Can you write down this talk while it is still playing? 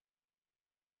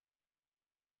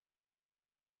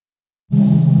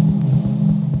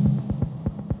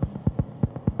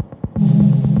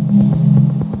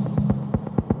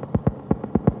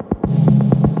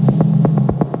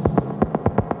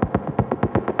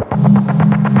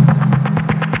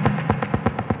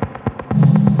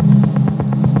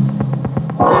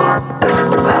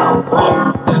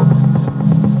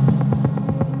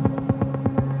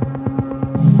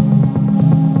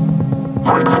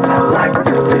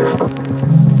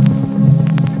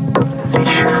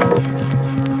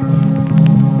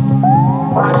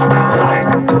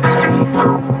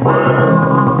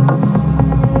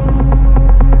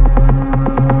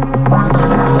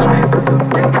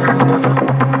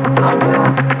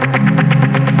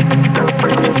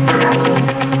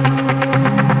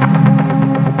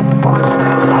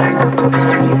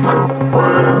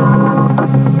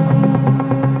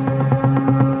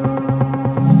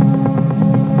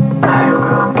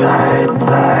guides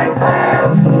I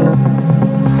have.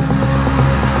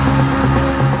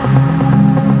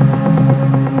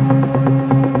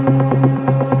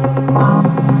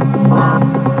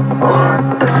 What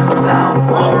dost thou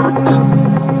want?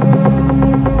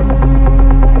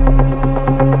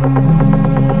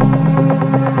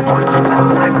 Wouldst thou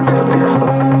like to live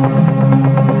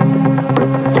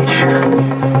viciously?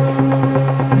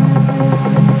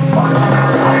 Wouldst thou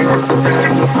like to see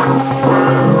the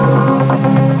world?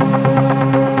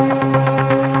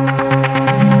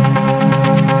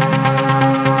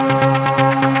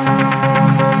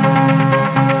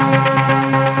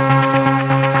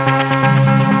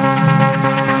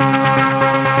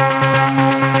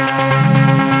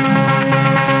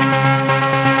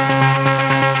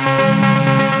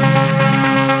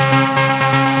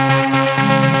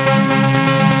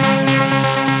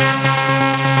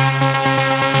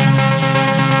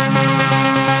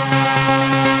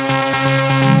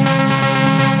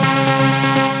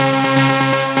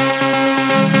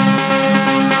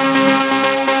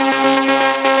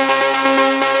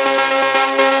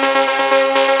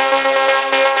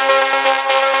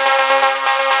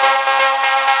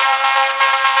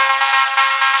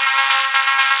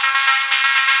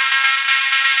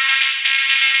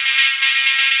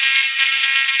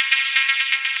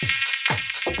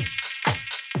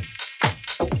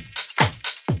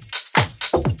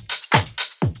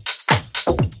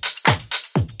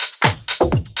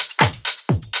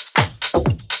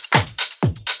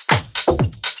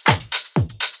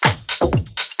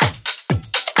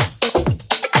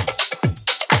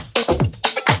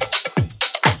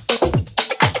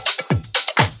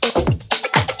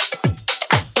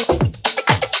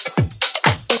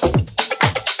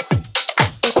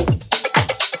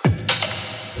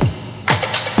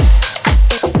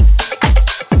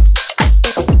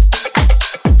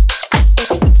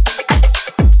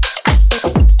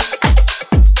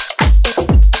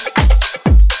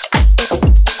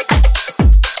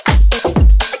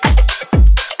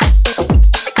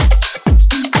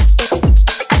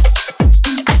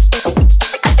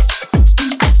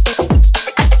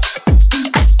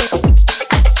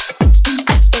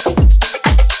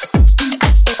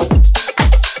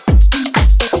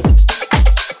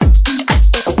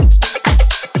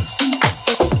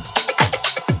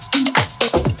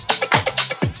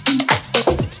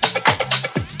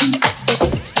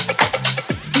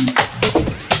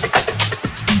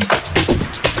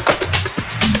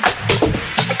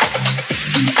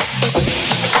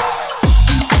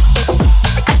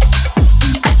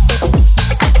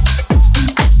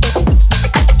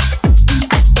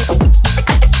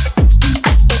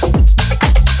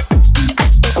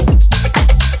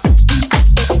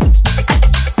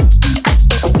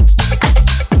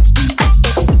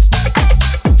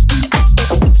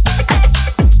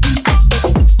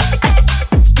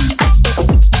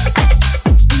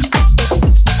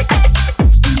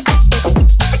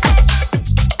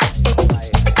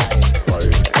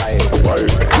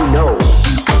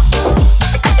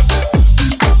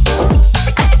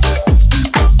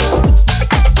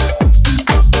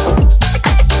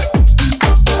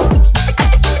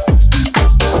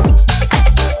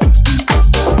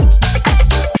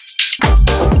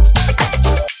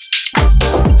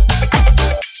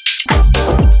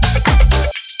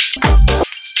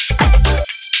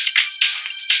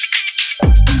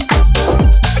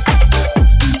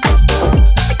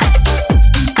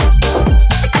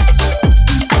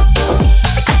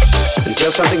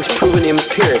 Something's proven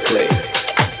empirically.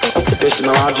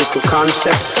 Epistemological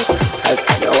concepts,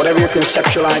 whatever your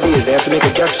conceptual ideas, they have to make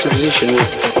a juxtaposition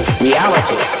with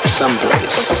reality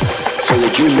someplace so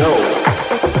that you know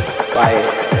by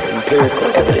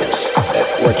empirical evidence that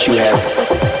what you have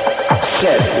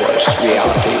said was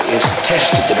reality is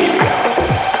tested to be reality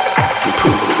and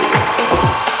proven to be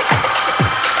reality.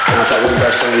 Now, if that wasn't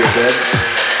about some of your heads,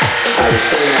 I was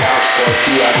filling it out for a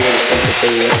few out here to think that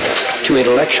they were too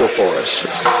intellectual for us.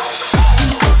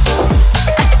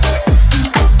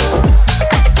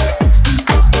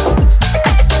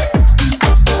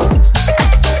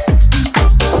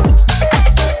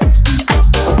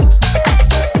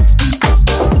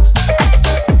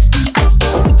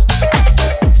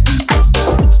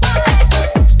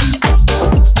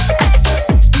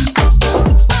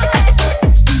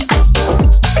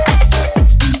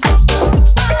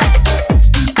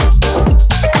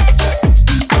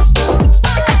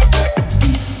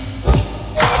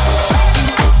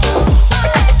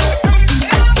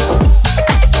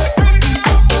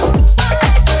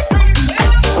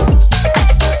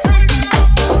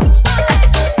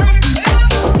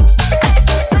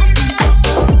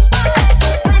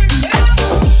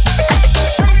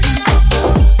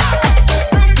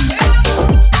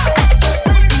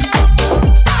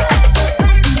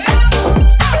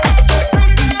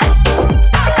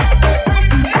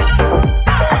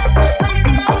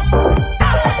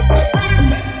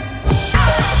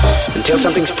 until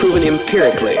something's proven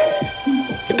empirically.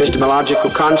 Epistemological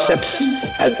concepts,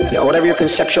 whatever your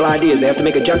conceptual ideas, they have to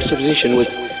make a juxtaposition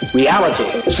with reality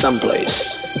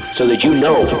someplace so that you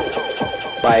know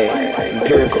by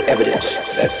empirical evidence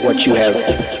that what you have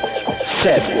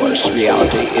said was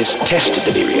reality is tested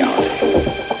to be reality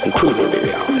and proven to be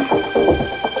reality.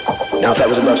 Now, if that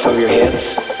was above some of your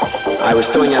heads, I was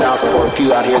throwing that out for a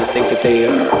few out here that think that they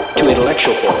are too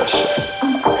intellectual for us.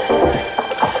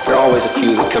 There are always a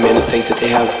few that come in and think that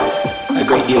they have a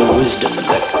great deal of wisdom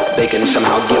that they can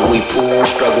somehow give we poor,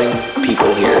 struggling people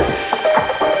here,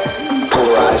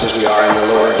 polarized as we are in the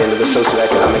lower end of the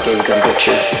socioeconomic income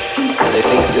picture. And they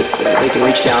think that they can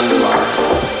reach down to our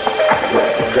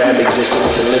drab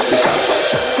existence and lift us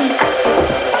up.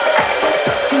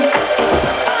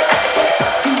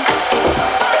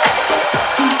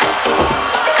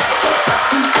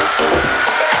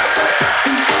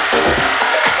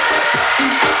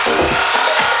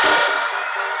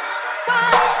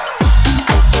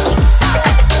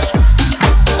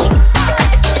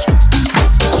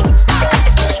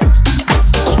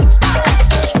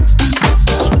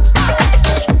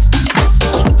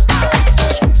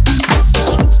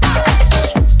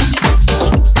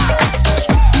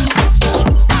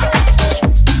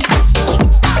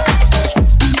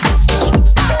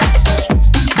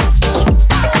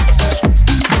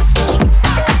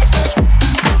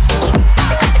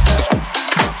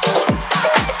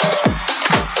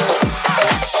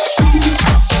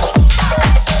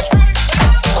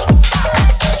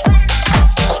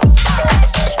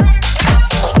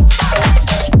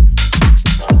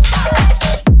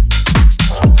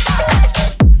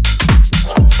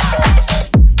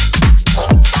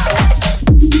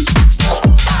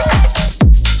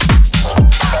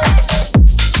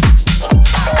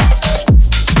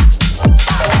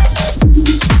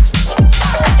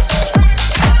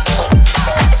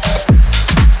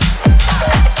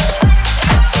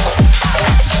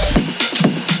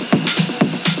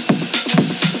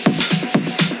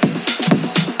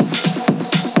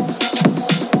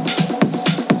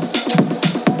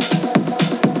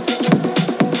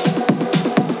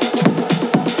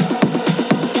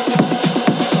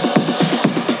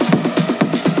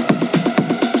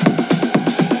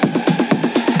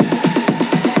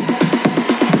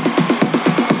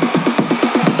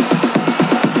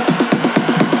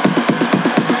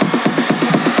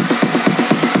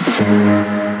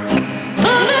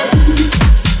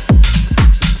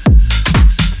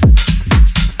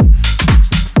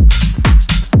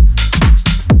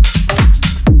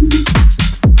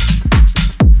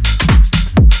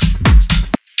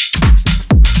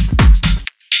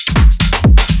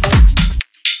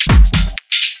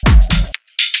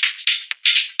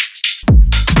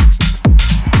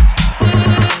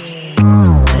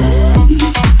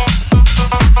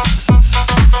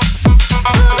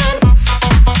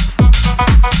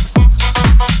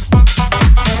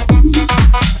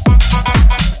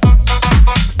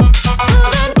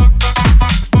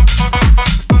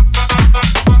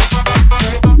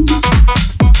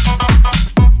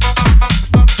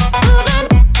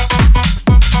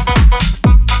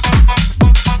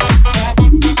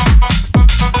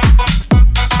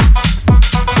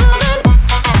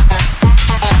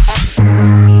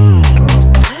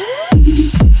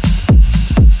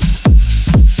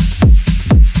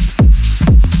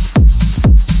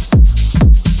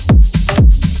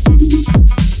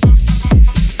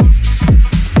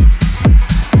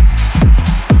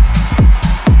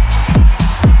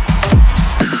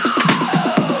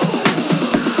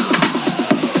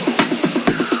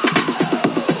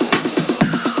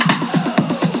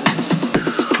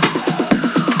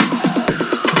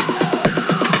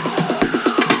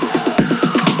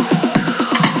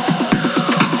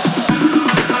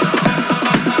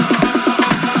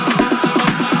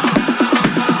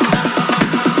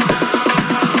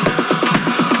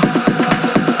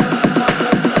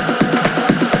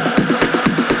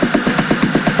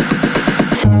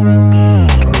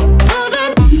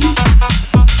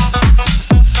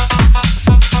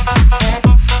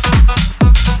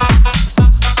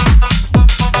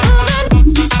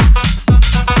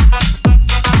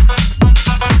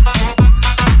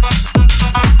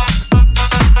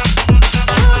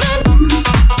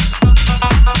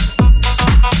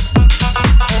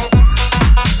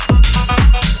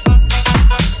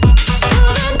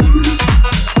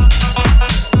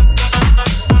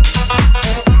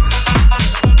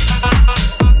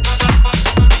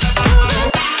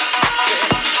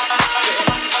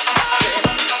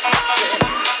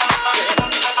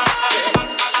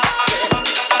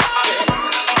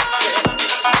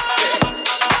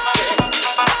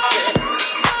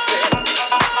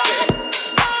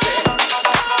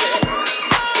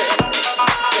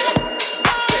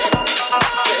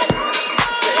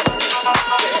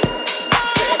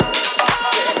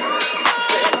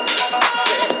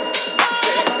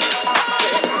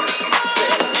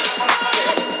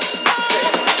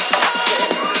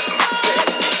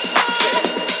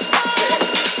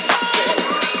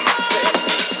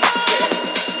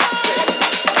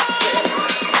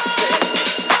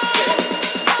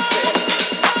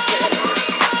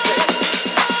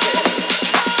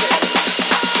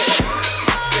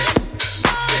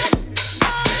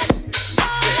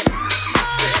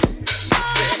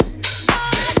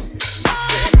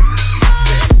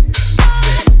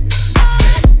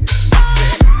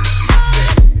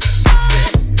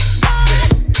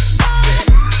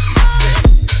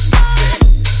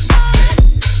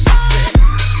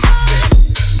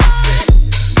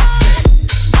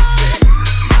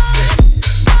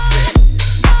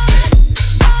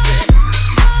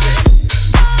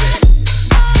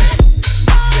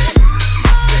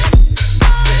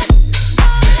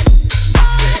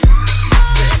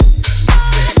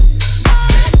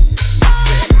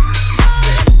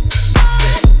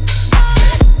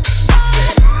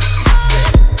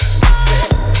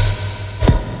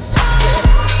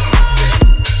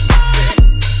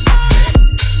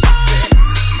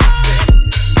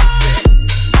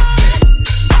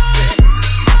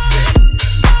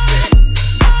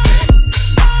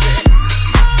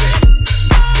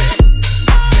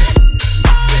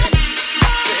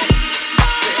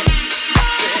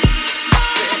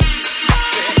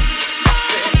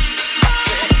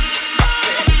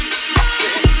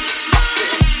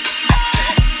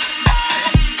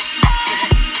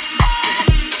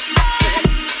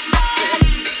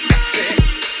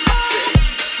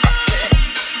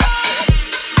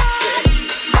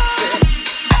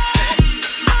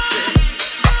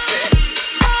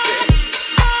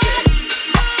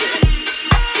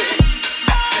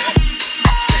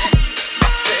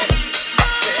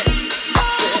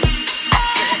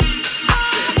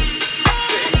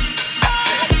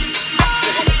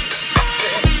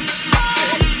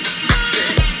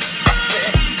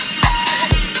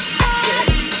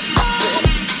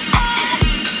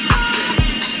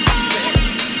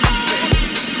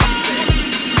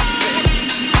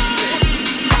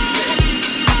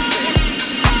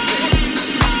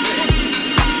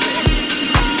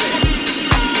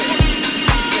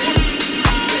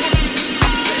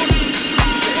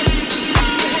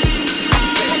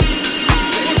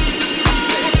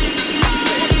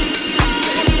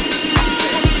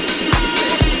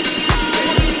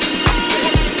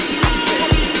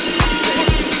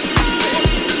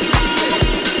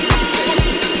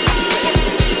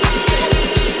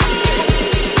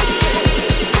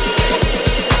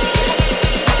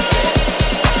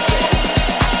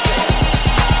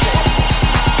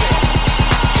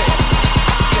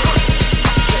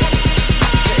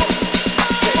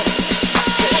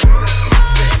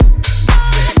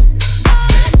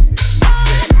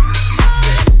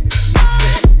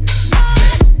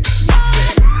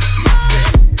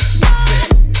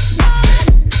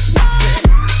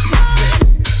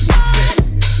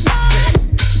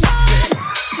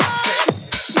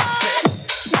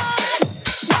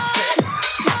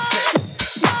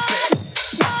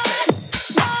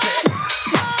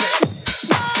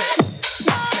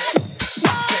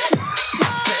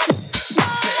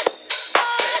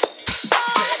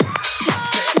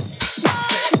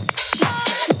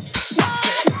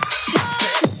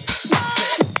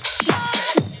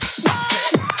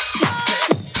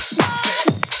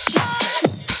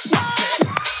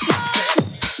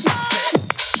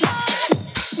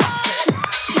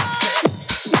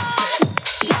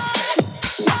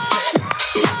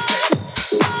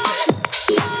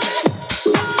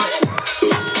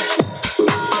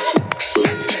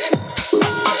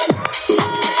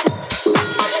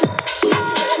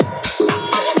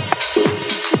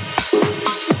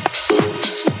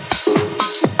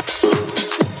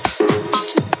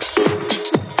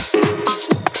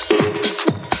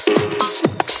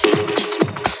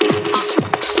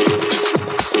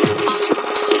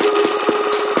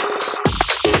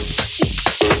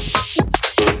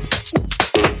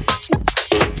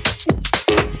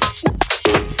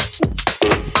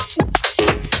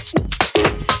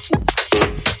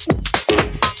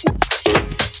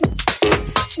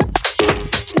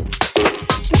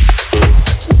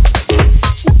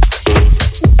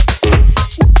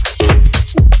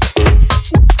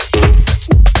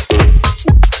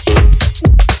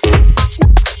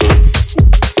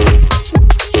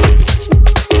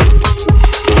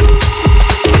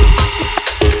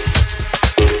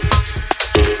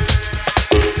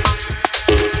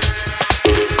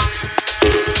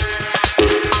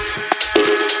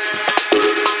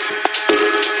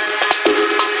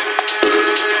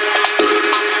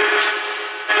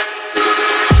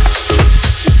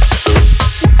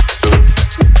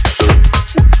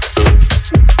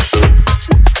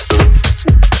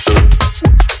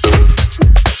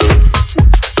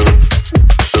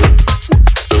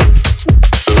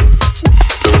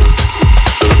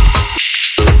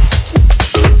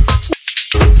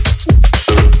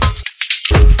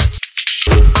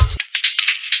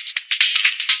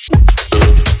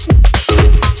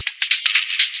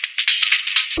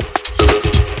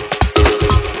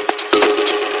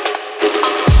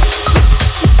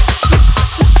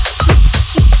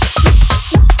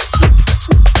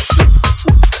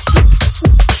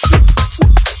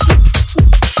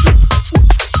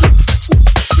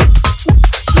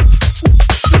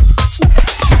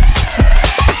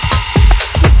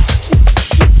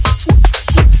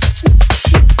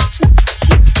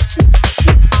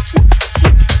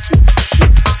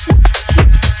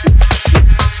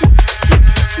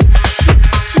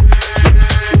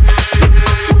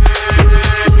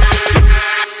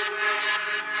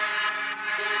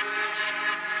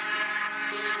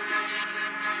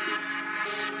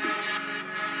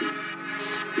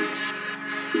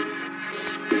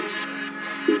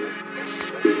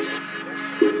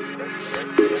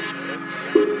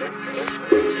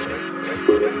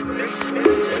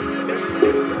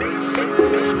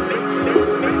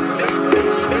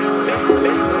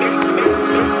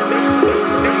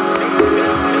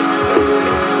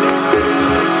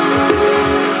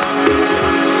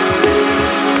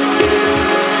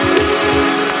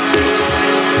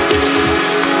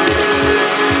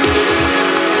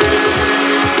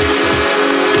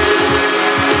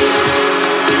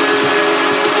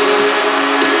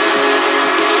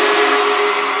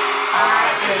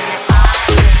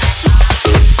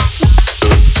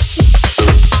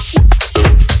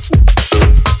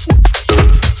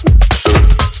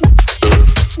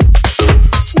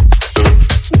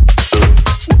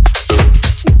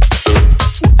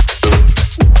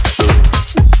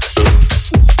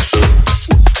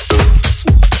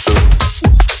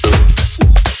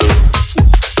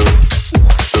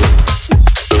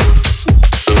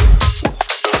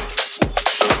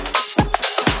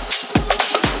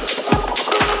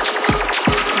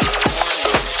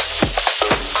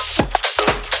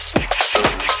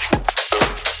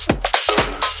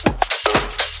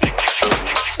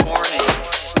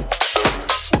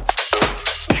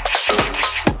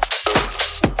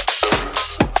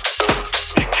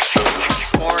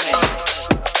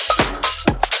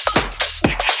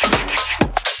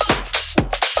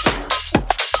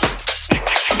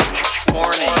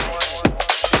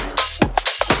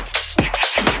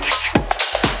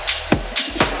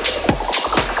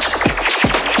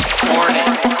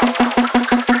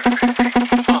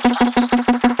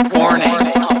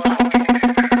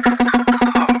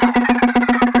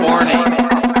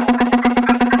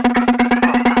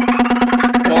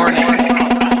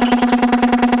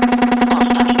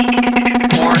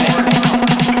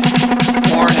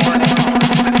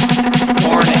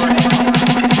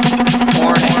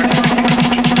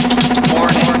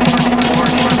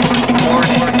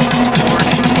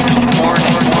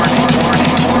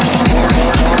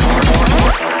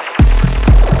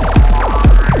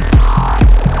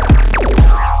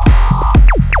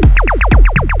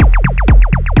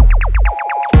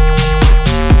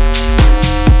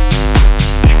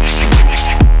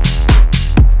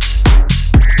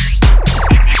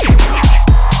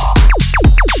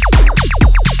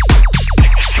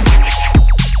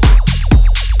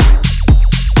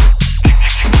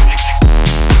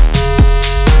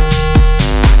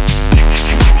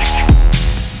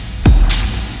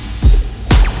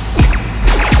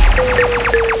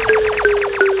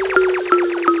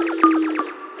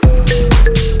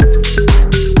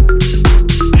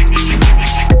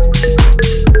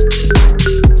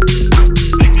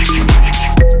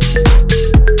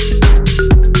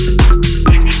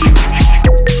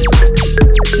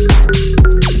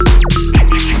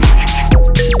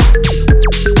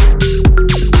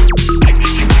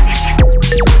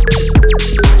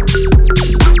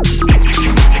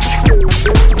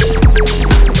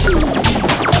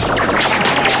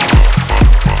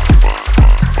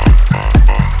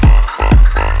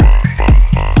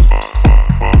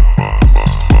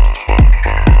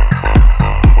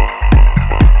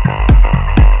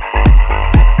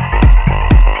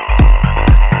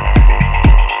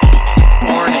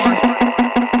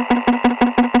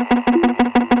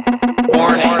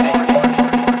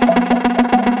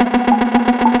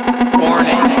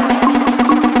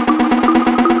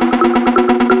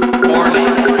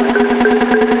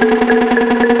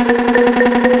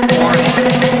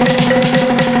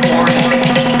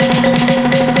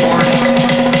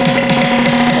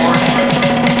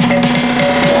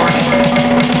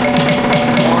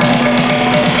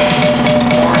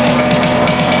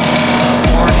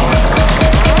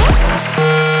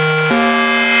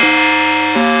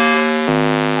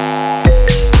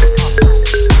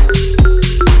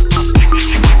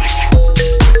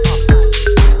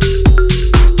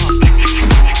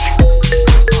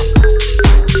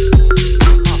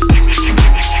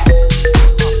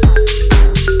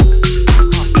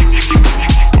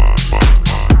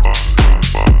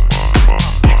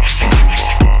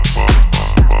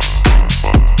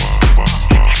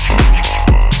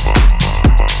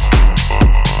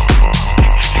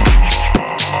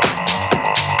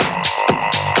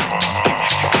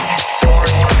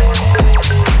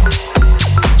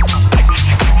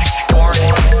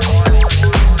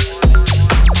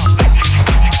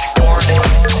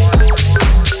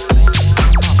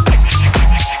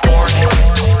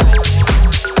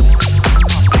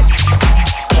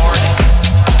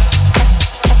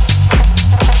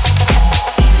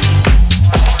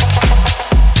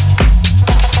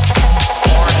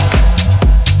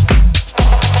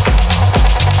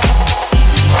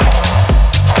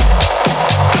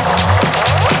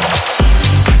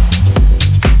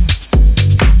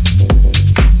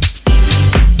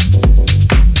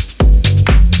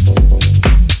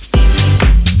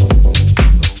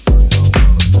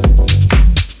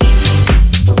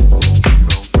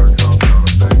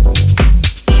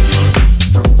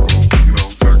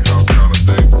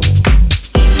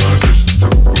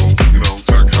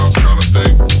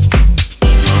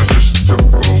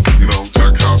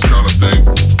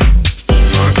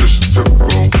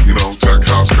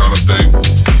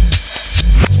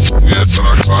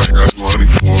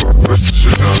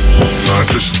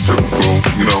 just typical,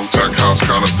 tech house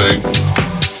kind of thing.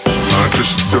 Not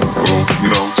just typical,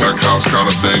 tech house kind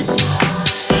of thing.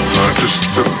 Not just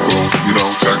typical,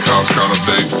 tech house kind of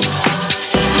thing.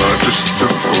 Not just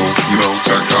typical,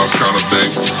 tech house kind of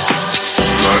thing.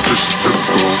 Not just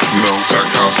typical, tech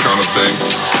house kind of thing.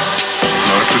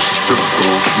 Not just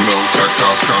typical, tech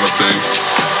house kind of thing.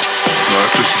 Not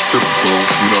just typical,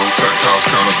 tech house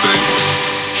kind of thing.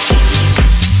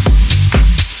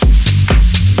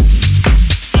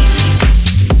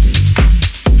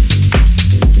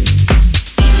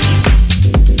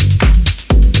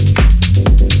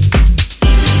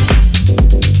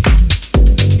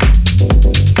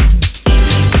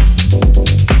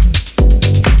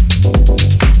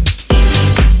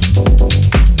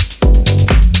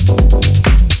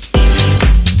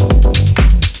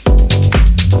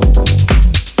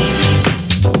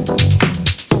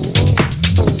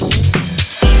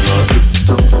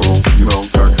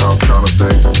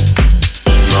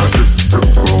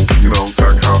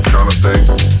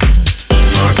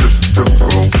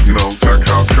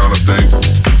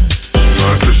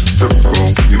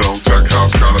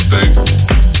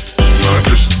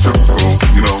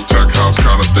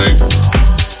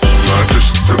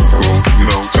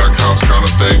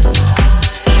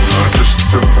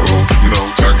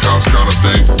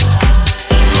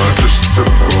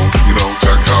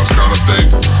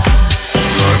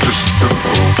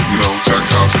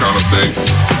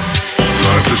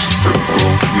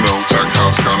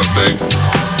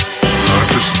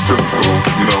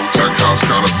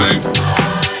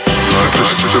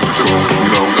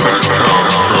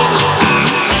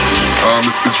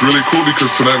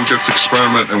 Tonight we get to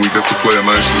experiment and we get to play a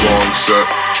nice long set.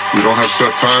 We don't have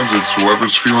set times, it's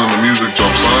whoever's feeling the music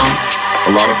jumps on.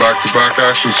 A lot of back-to-back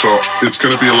action, so it's going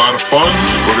to be a lot of fun.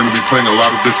 We're going to be playing a lot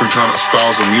of different kind of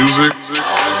styles of music.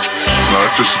 Not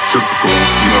just a typical,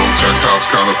 tech house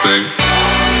kind of thing.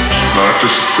 Not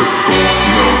just a typical,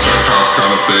 tech house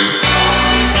kind of thing.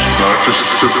 Not just a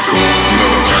typical,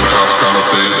 tech house kind of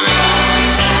thing.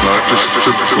 Not just a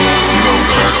typical,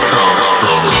 tech house kind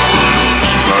of thing.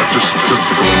 Not just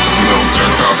typical,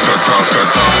 tech house, tech house, tech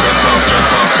house, tech house,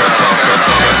 tech house, tech house, tech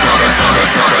house.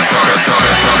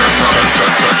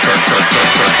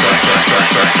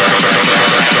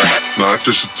 Not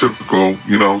just a typical,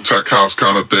 tech house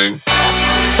kind of thing.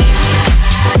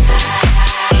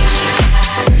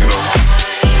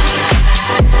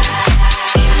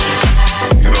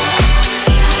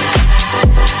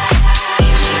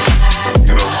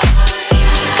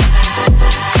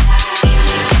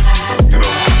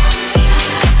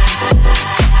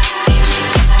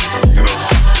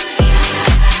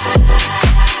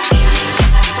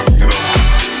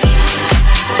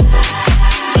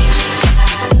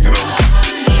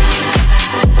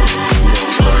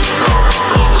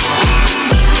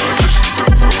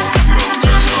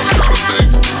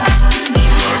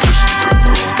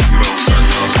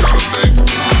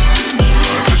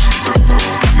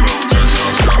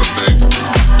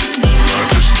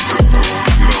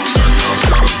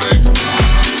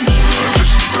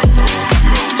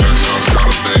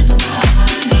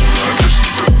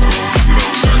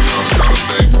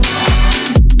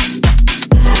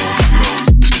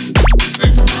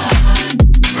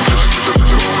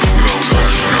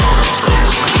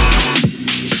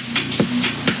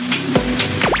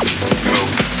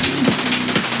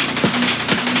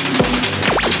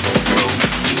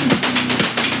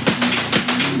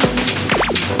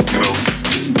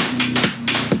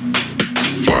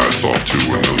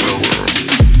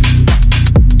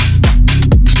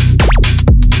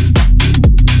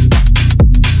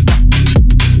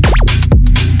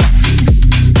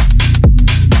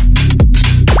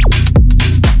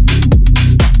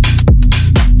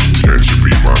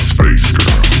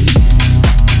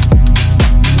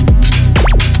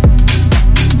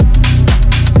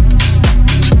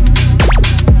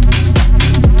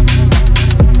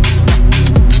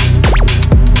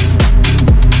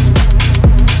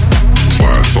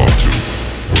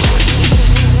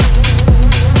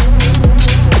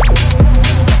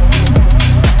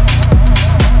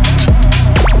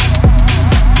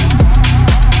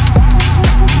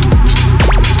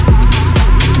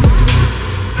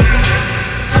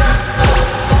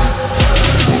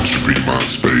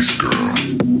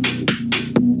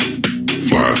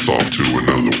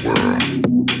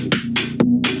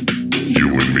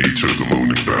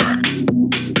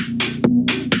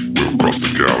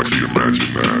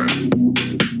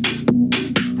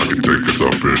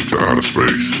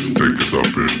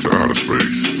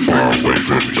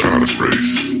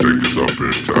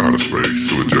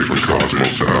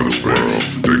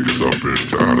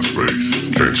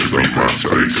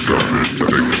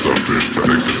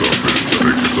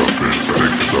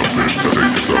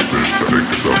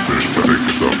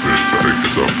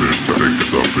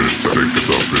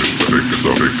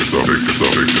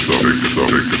 Won't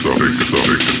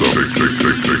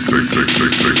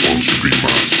you be my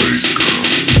space girl?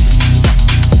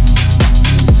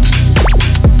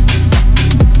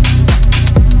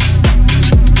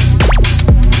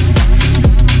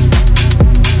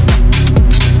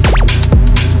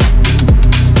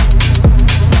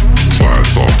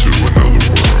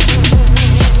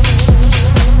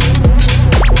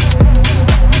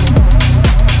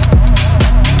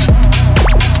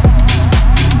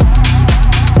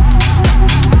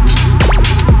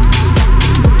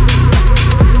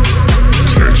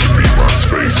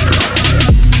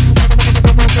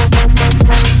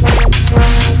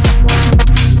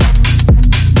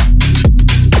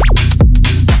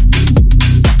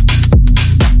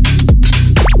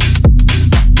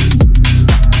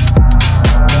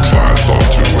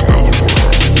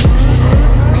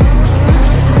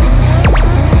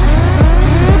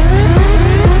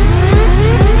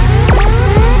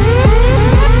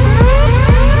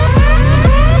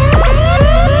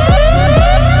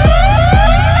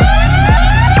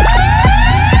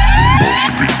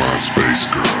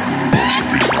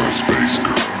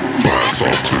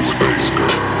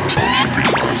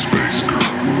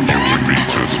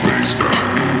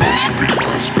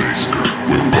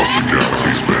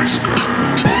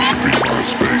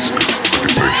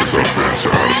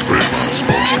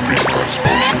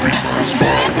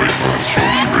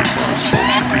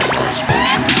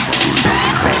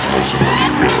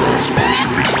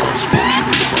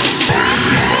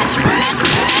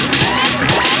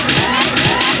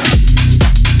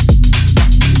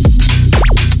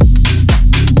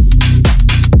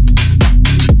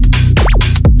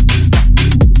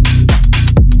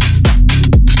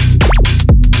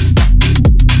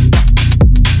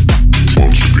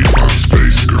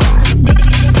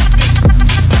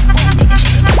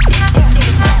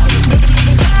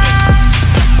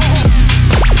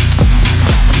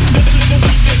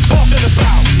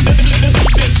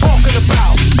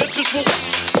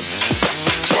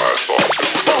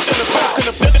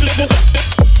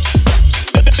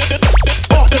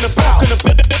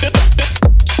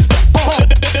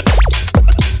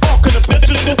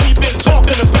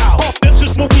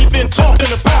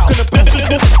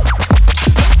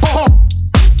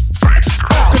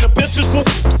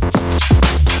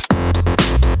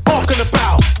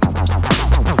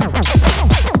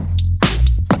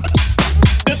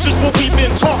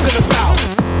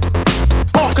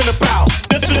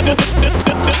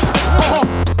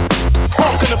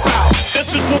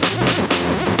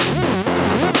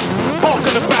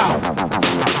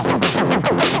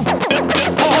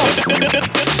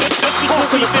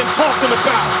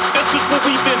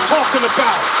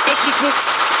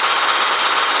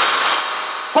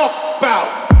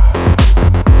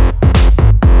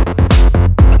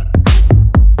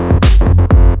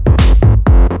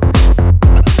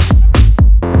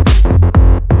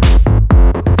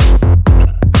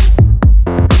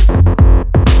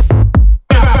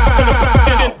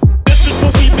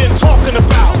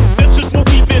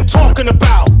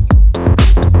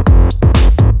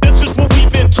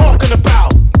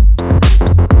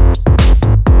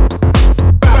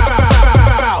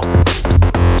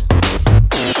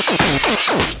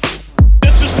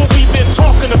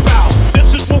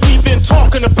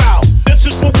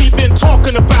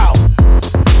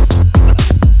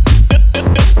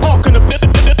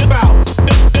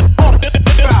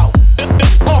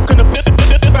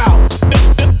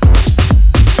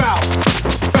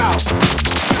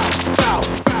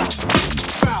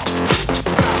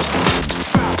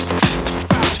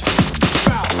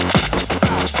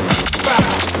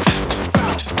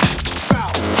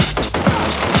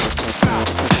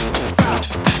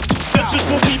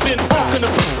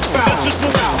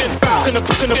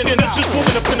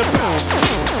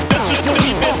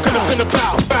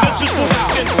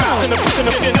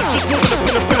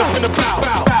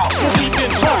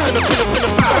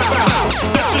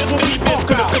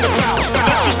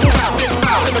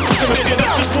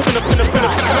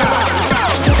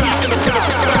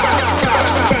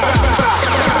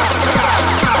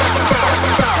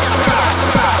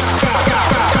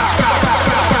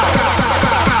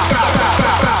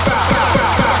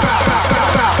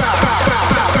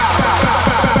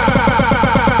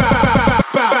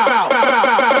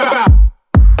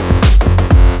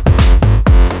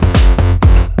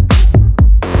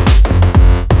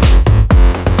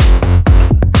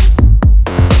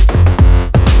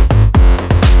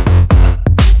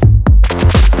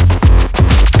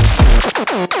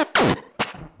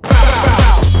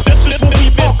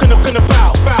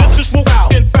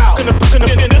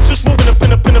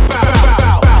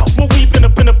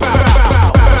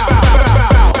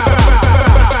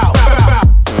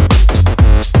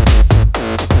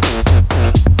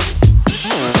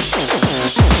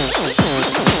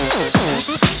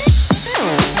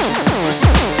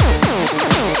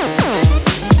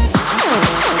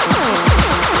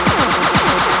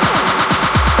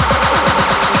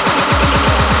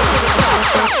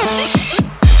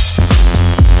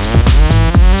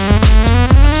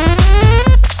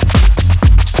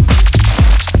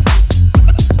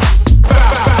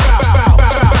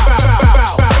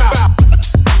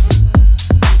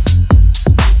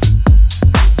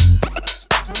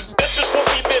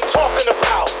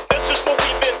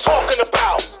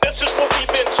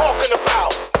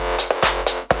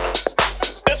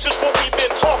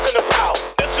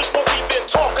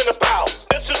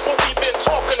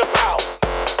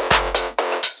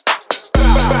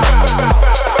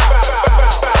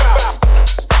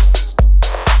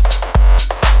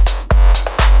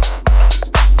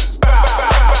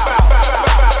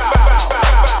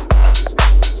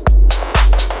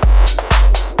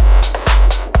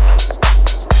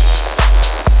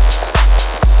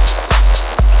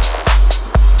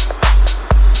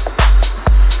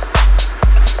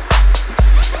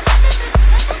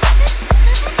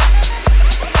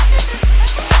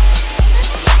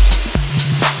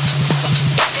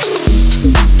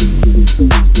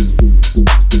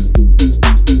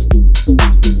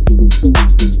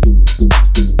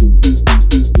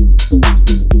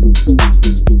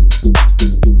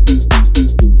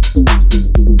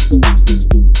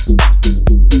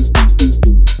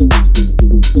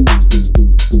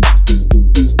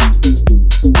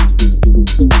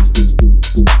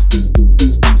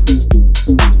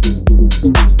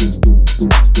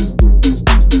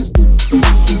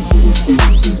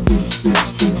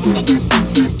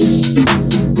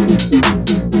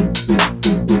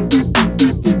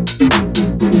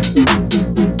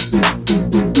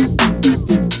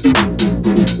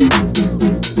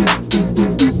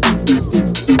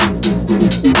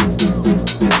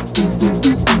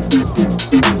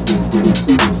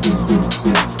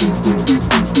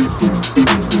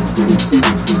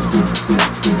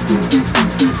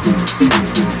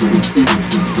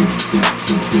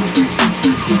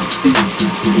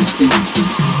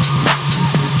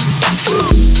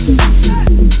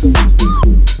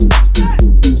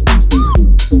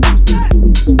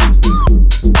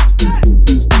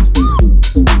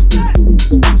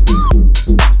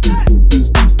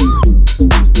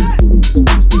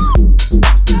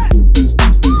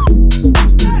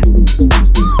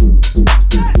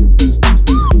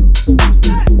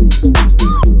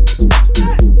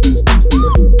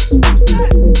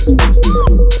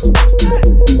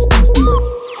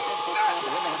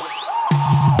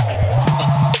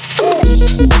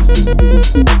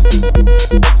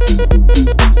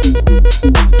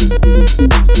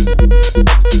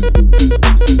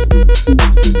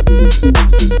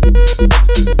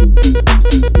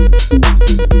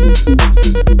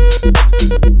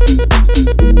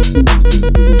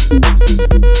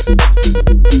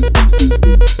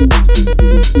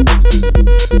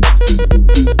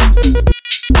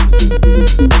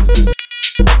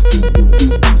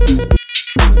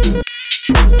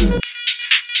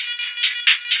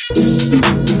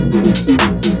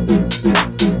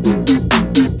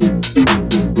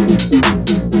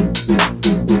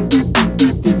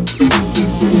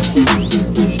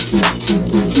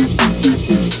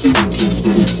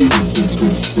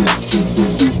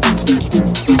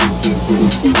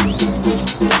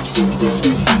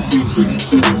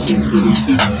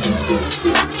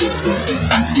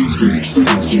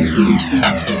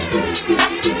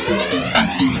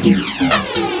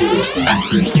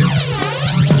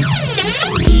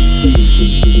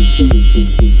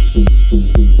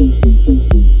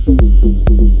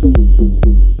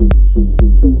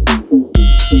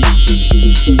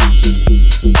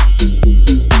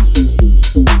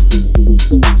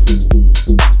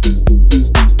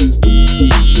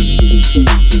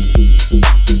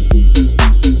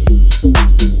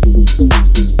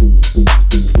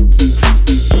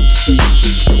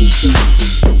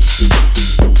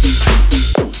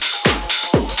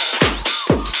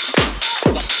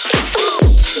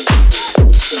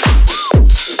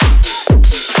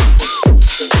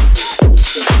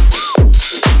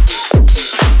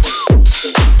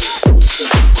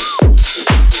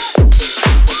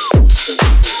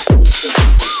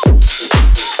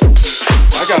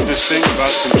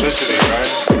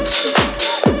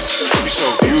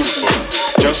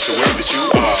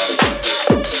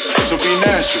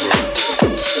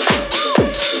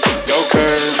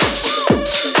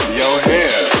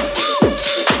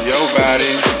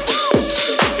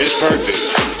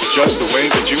 way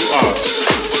that you are.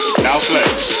 Now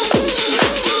flex.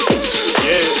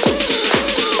 Yeah.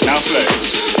 Now flex.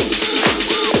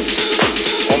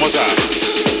 One more time.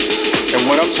 And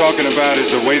what I'm talking about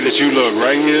is the way that you look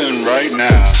right here and right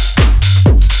now.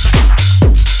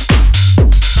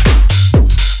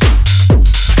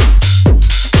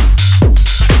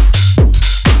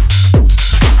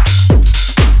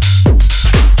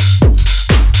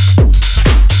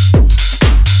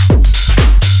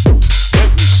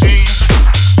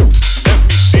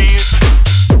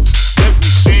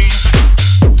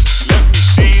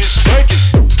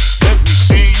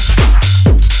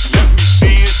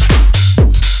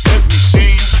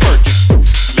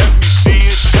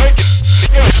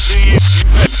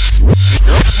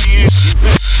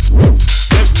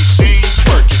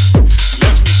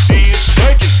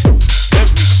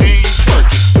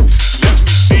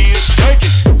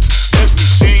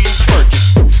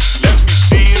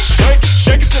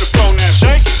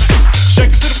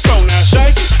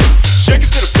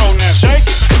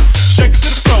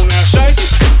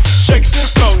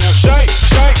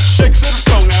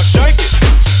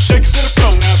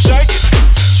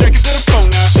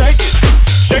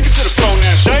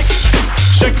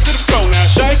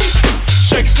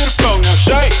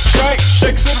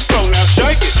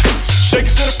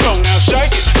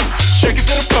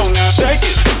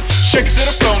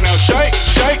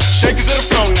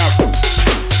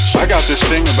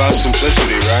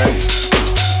 Simplicity, right?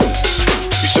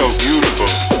 You're so beautiful,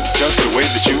 just the way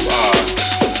that you are.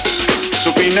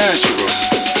 So be natural.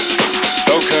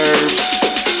 No curves.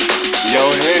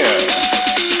 Your hair.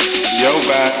 Your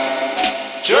back.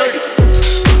 Jerk it.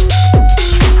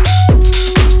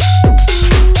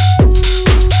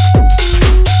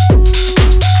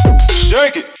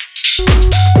 Shake it.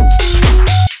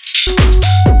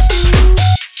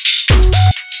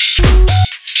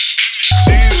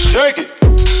 See you shake it.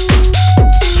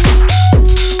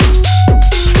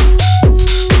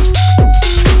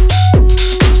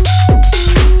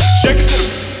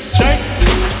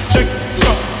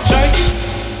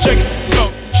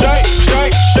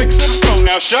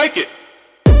 Now shake it.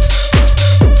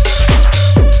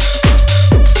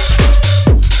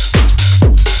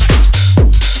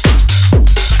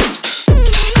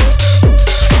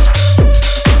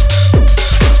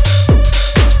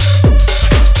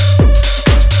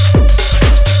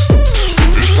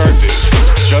 It's perfect,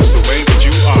 just the way that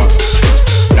you are.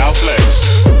 Now flex.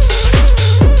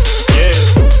 Yeah.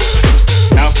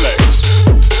 Now flex.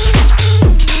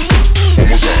 One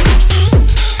more time.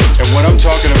 And what I'm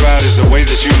talking about is the way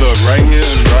that you look right here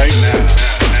and right now.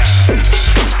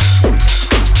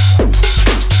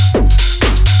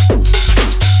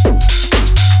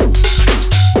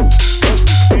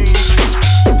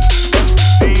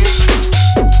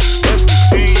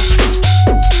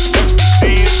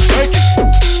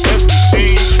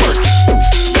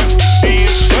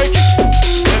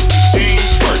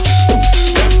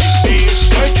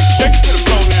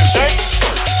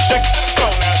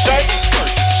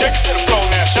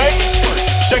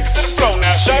 Shake it to the floor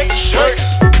now, shake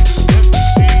it.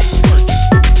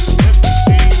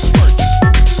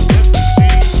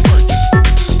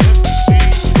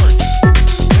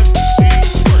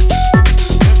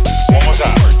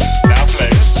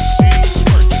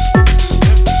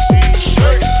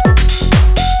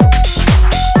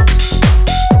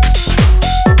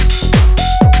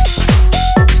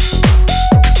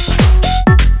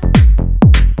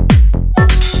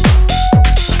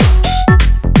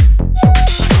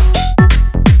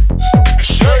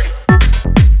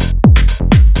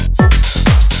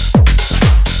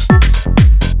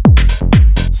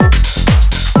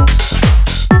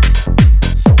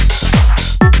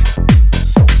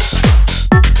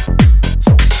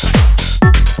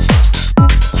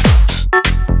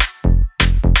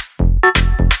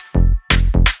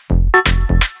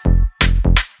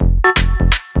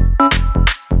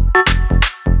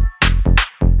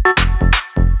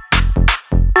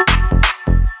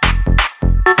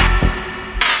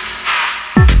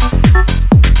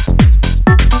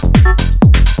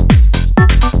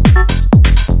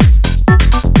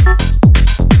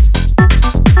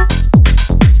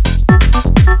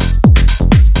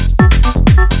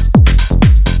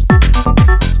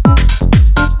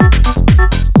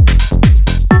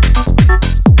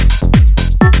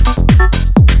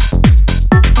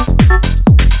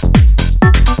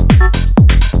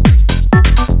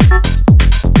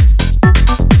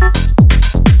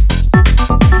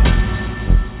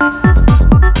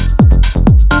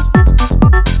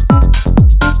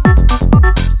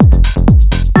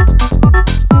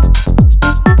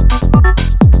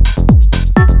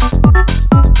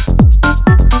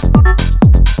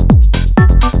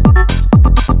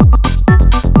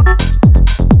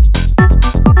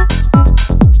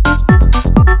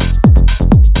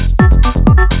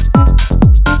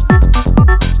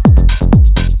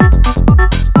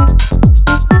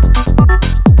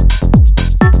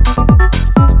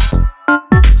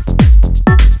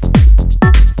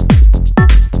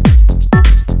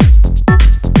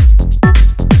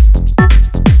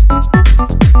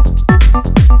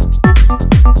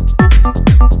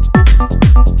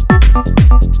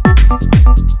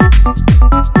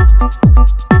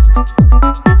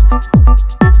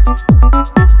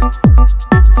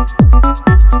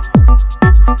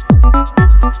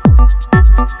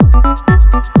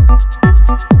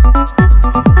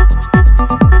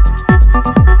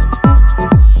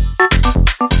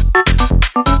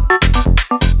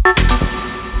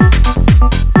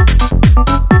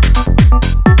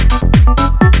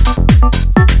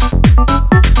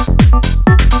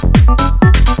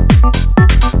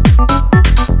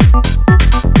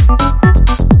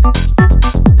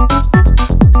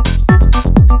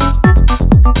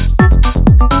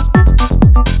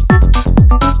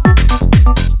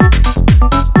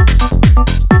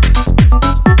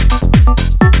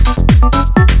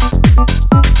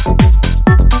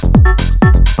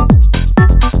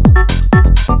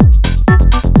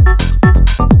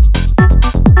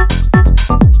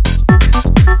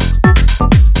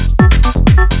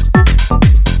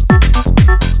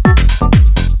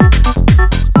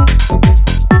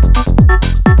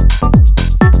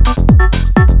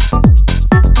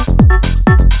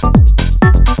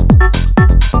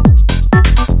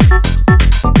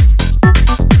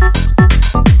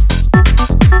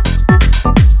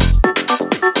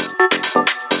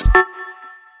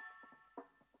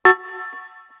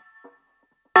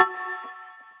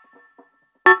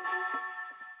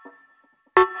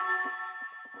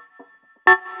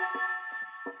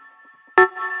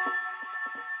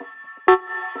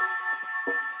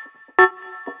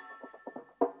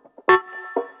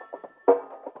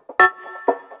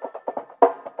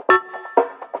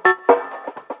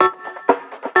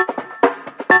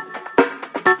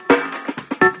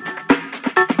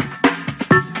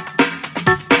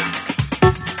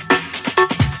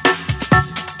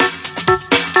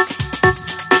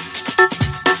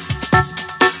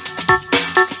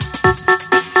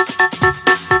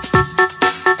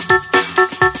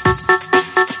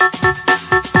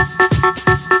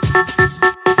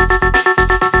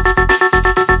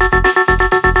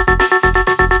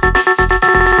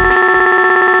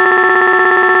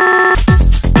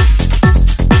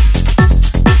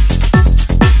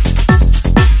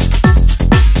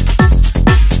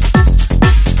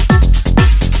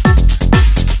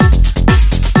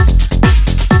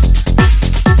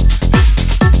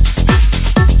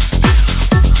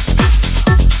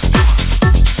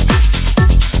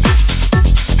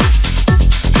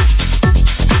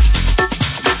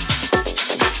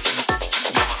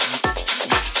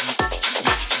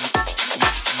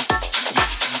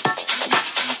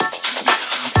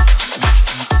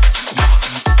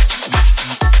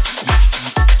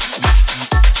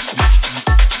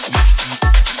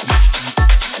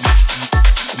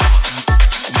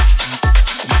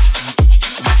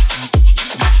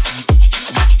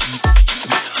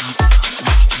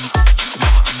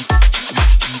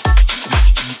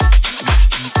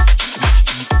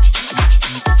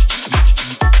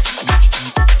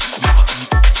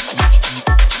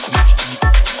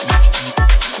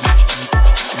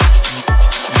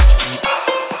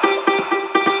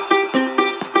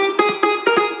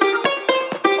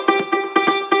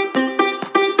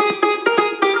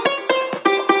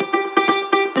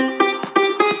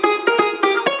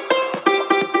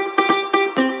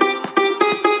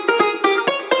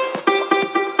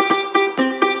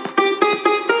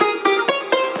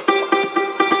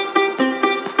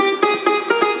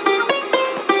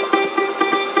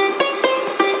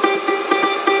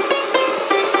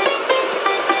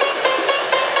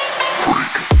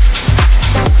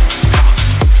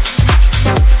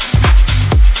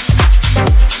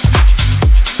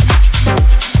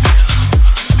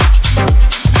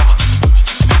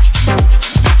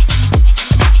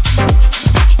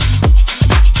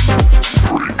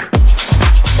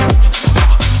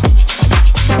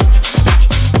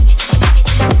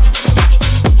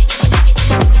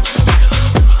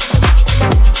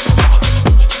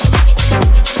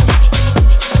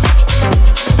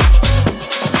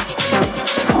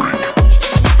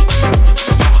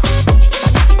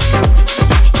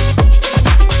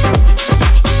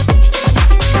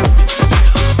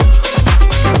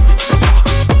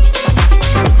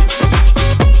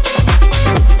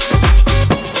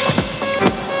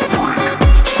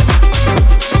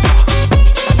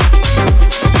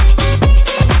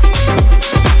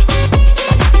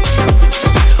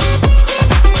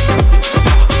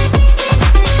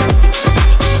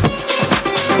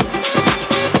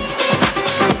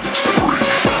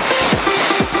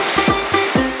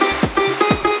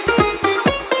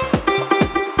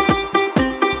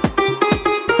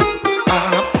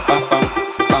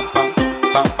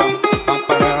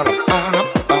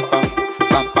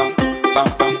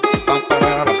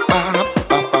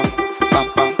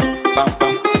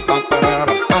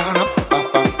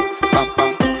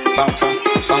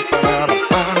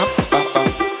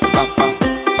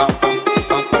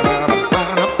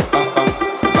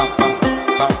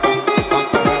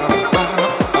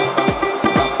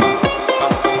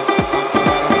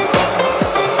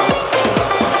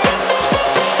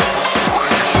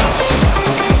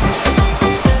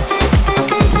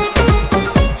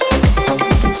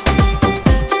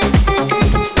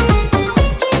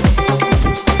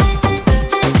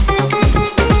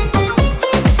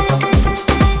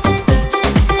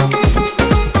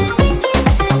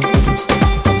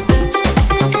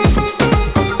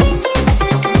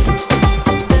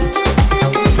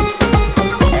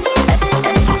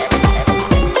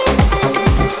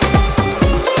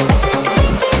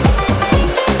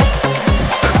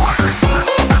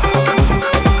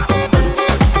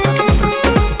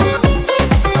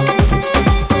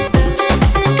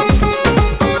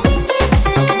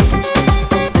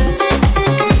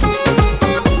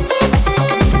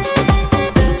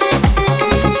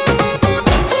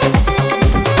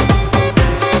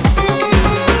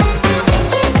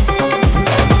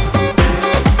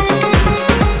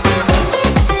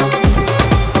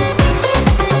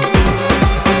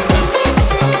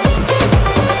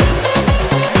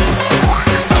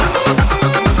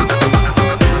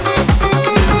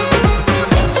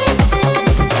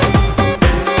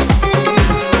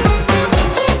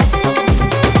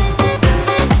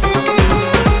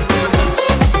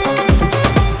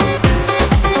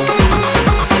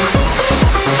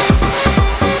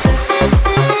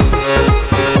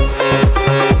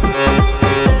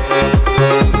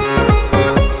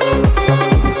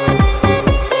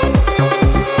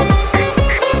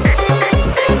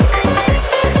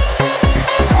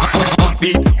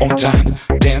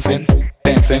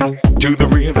 dancing to the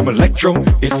rhythm. Electro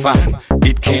is fine.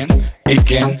 It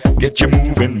can get you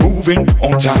moving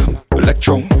on time.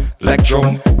 Electro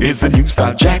is the new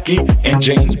style. Jackie and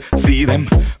Jane, see them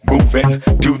moving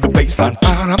to the bassline.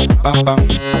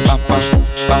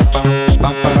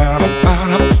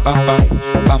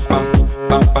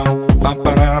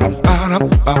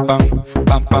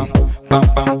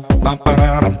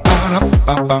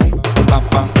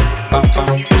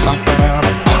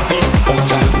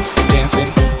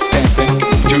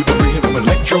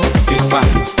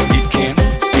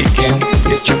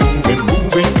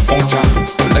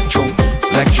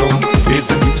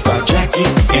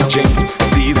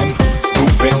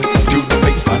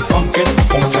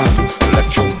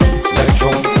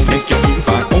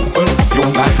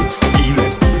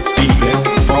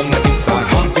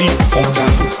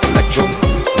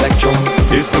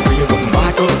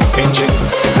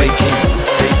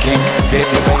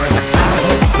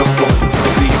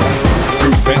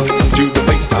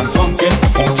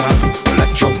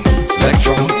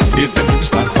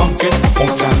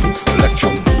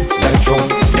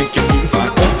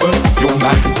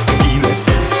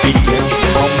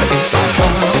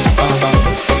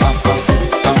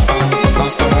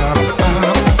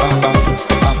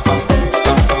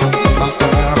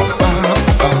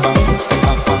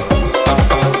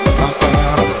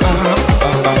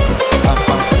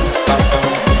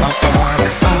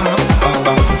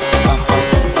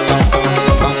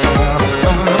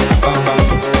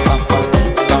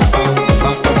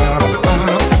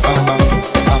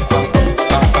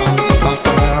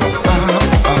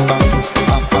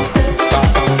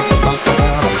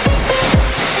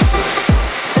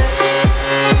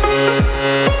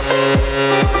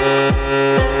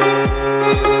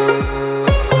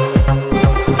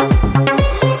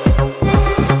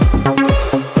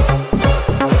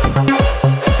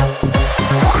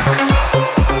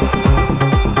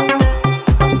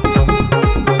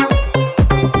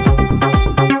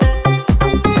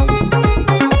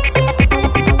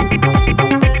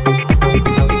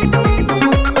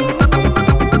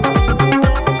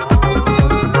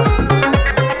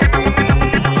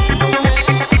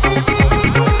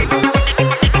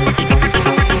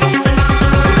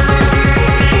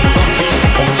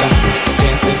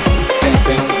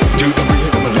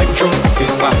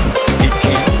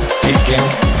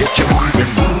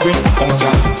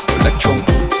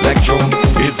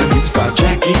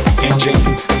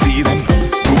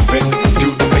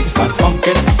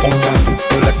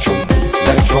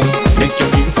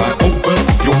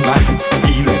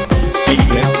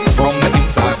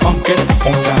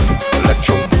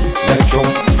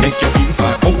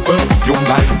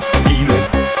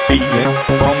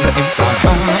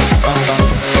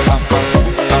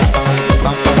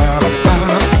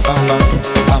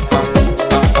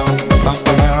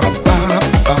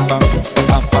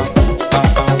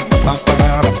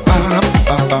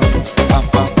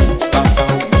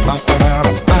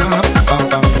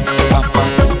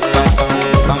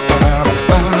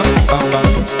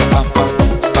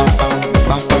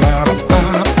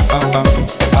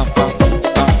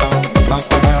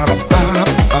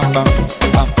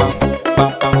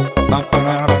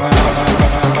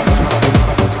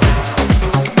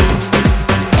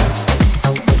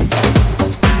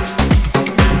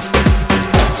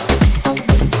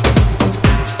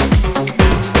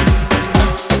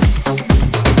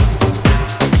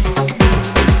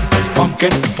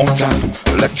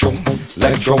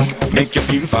 Electro, make you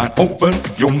feel fine. Open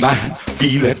your mind,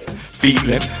 feel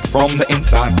it from the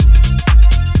inside.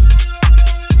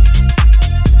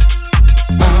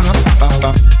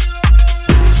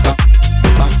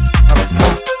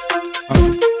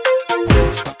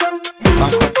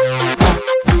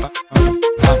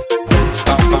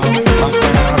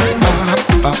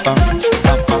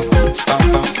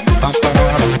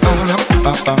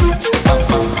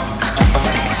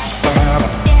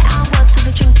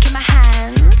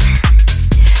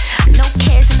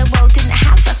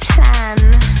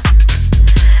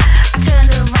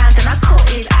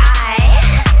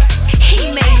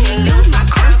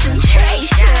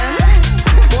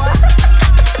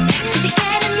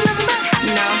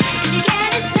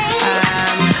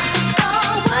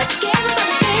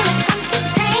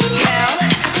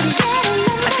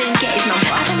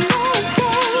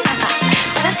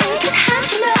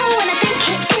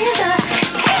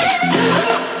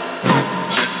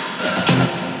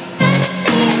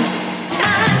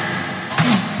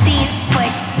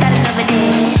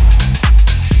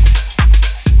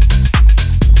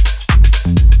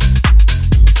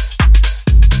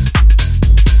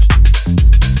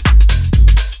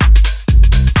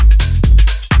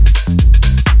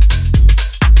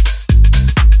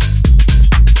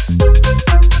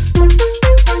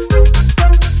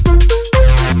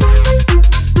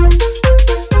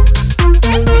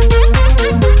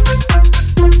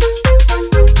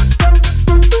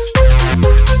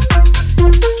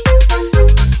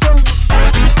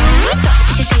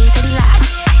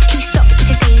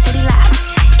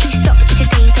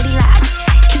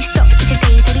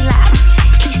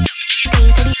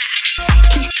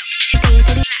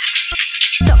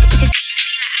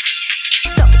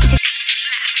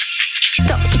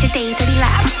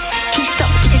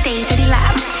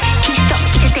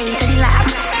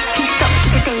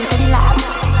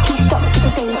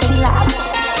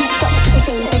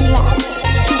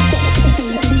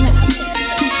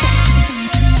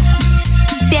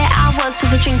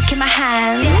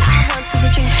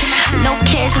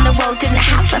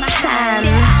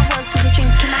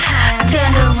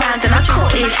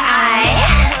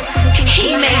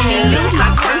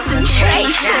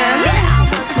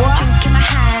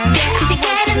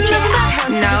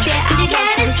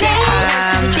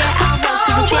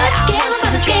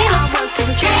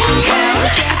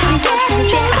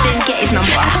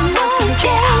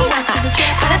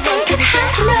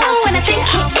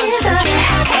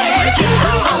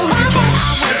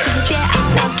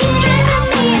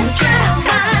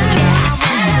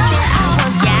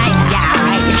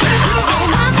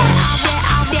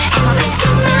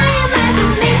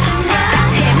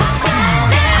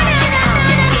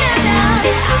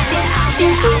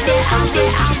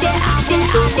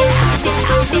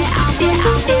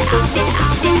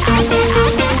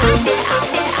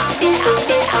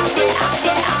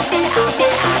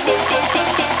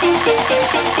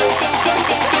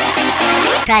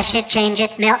 Crash it, change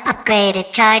it, mail, upgrade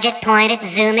it, charge it, point it,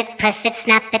 zoom it, press it,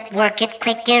 snap it, work it,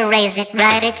 quick erase it,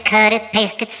 write it, cut it,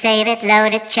 paste it, save it,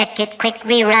 load it, check it, quick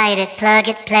rewrite it, plug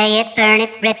it, play it, burn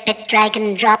it, rip it, drag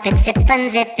and drop it, zip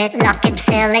unzip it, lock it,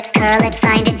 fill it, curl it,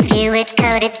 find it, view it,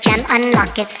 code it, gem,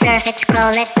 unlock it, surf it,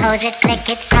 scroll it, pose it, click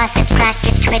it, cross it, crack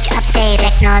it, twitch, update,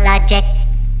 technologic,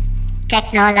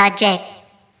 technologic,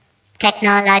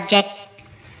 technologic,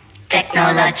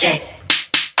 technologic.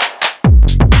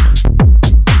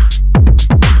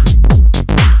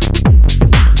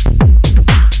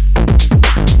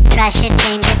 Crash it,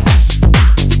 change it.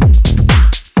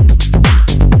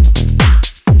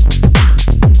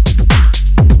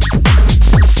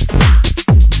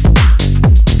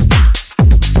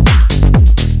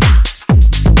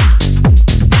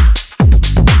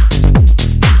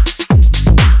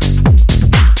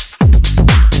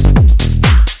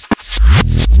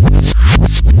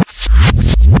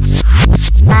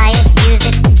 Buy it, use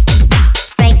it,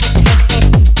 break it, fix it,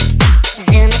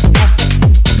 zoom it, press it,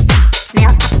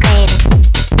 mail, upgrade it.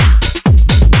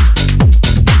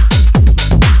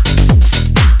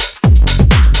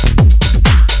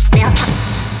 Mail up.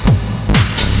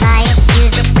 Buy it,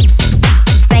 use it,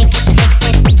 break it, fix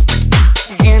it,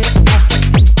 zoom it, press it,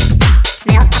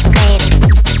 mail, upgrade it.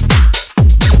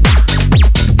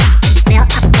 Mail,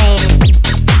 upgrade it.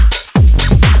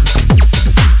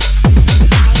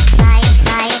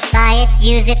 Buy it,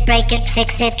 use it, break it,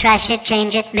 fix it, trash it,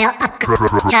 change it, mail, upgrade,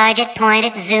 charge it, point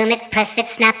it, zoom it, press it,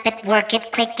 snap it, work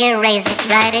it, quick erase it,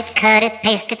 write it, cut it,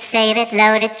 paste it, save it,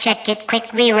 load it, check it,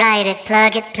 quick rewrite it,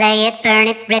 plug it, play it, burn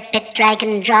it, rip it, drag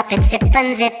and drop it, zip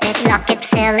unzip it, lock it,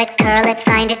 fill it, curl it,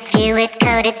 find it, view it,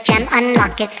 code it, gem,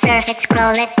 unlock it, surf it,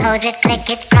 scroll it, pose it, click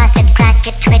it, cross it, crack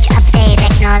it, twitch, update,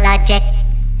 technologic,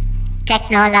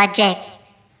 technologic,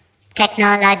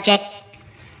 technologic,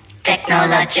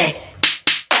 technologic.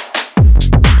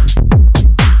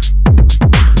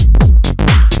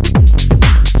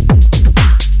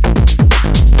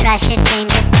 Crash it,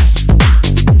 change it.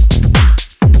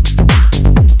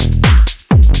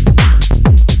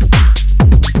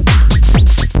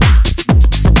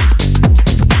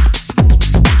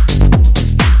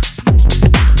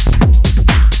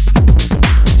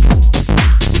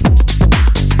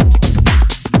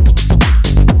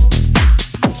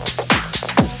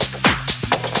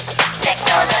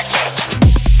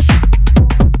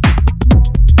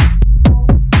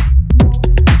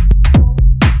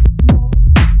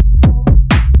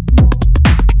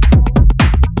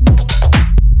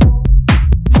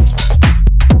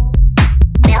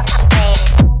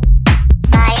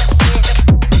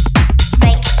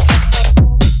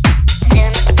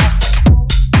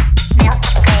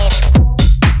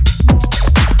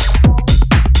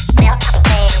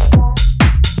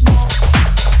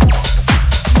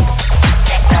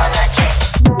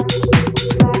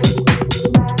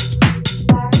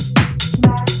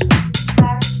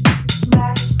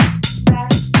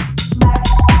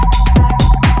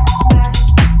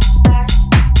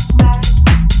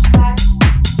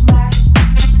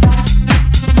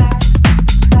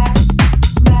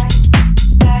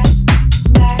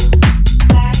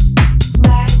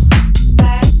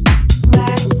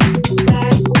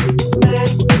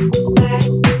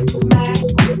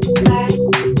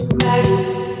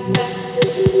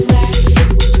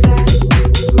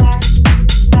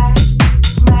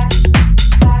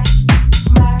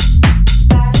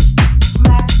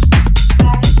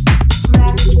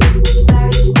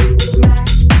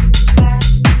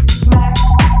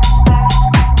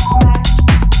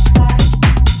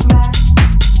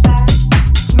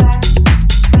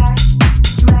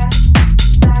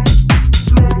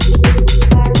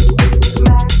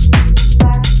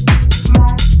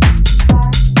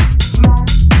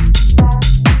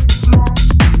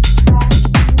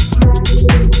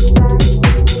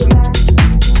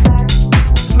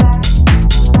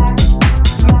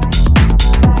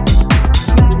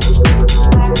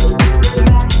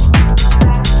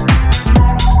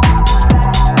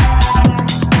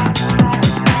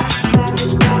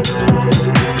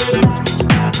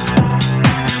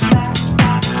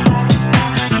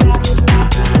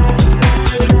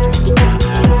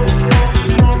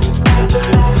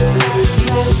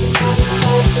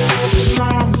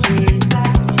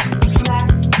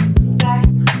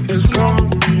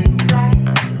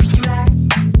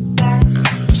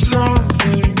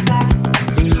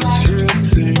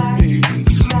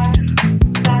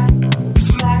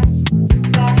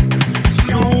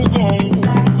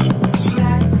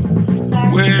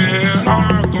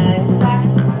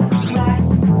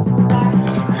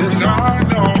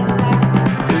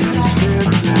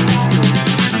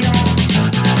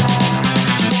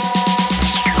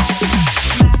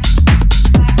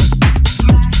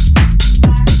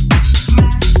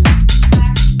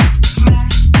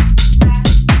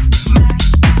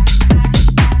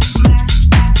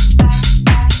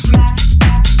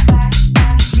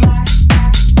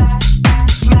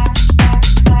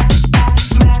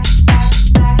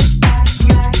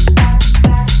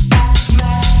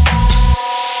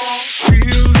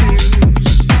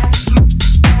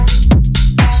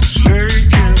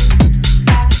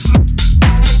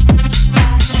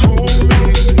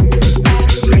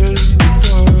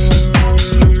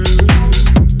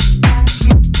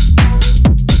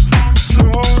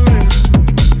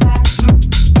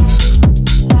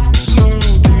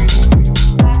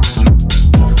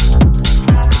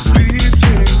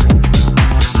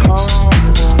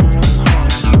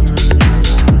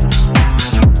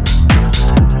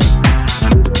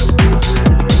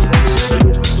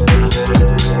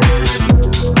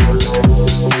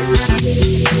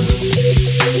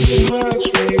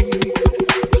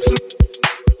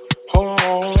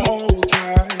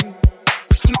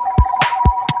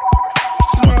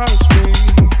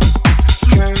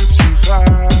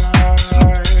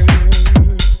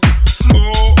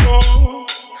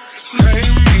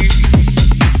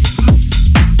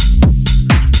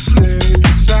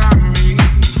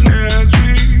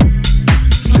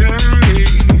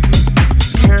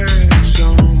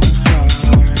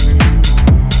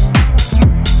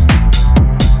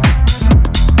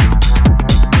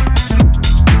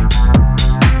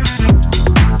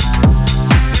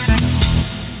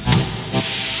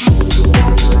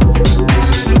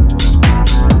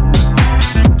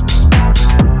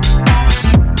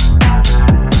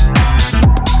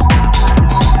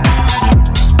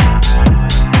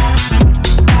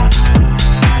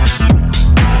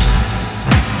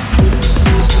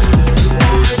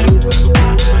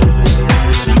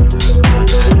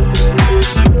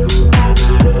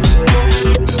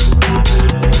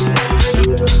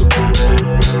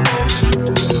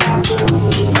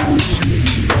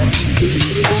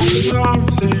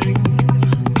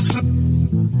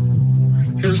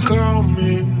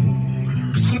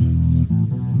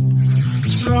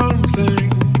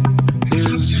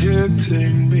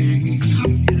 everything